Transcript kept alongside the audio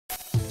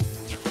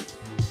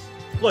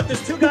Look,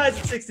 there's two guys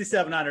at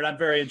 6,700 I'm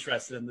very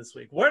interested in this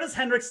week. One is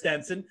Henrik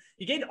Stenson.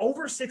 He gained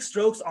over 6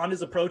 strokes on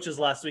his approaches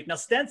last week. Now,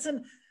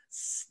 Stenson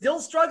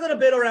still struggling a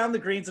bit around the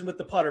greens and with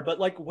the putter, but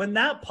like when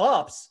that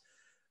pops,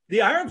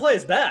 the iron play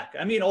is back.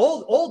 I mean,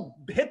 old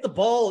hit the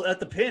ball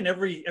at the pin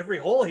every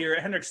hole here.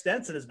 Henrik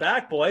Stenson is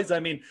back, boys. I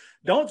mean,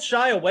 don't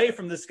shy away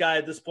from this guy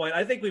at this point.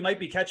 I think we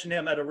might be catching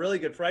him at a really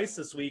good price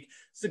this week.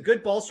 It's a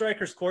good ball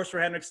striker's course for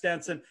Henrik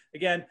Stenson.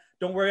 Again,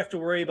 don't have to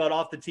worry about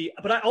off the tee.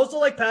 But I also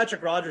like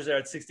Patrick Rodgers there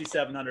at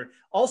 6,700.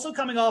 Also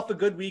coming off a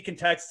good week in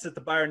Texas at the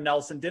Byron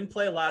Nelson. Didn't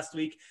play last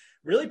week.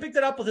 Really picked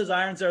it up with his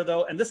irons there,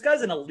 though. And this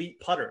guy's an elite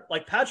putter.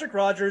 Like Patrick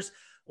Rodgers,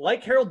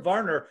 like Harold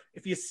Varner,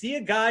 if you see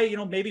a guy,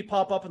 maybe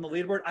pop up in the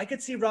leaderboard, I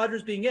could see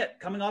Rodgers being it.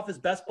 Coming off his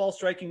best ball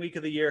striking week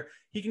of the year,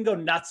 he can go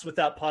nuts with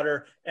that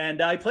putter. And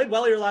he played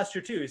well here last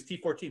year, too. He's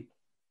T14.